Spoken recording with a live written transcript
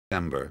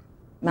December.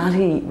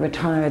 Mattie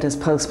retired as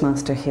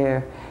postmaster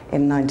here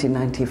in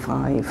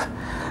 1995,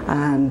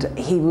 and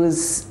he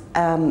was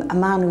a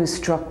man who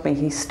struck me.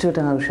 He stood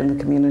out in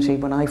the community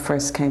when I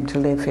first came to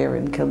live here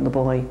in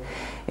Killinaboy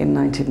in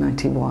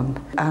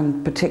 1991,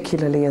 and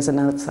particularly as an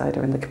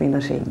outsider in the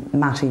community,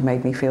 Mattie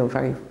made me feel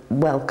very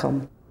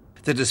welcome.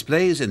 The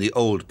displays in the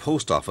old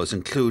post office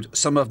include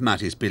some of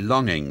Mattie's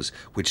belongings,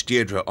 which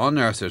Deirdre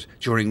unearthed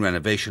during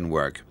renovation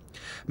work.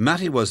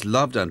 Mattie was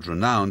loved and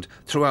renowned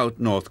throughout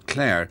North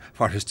Clare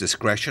for his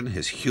discretion,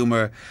 his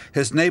humour,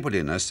 his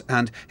neighbourliness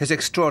and his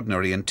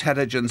extraordinary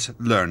intelligence,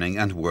 learning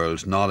and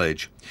world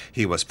knowledge.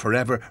 He was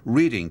forever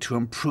reading to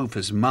improve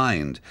his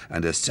mind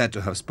and is said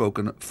to have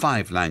spoken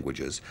 5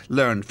 languages,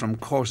 learned from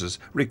courses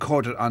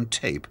recorded on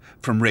tape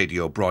from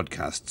radio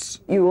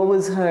broadcasts. You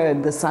always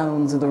heard the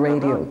sounds of the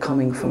radio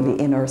coming from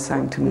the inner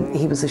sanctum.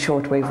 He was a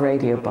shortwave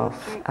radio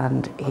buff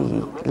and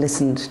he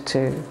listened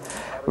to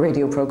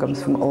radio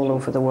programs from all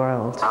over the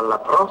world. Alla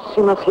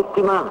prossima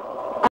settimana.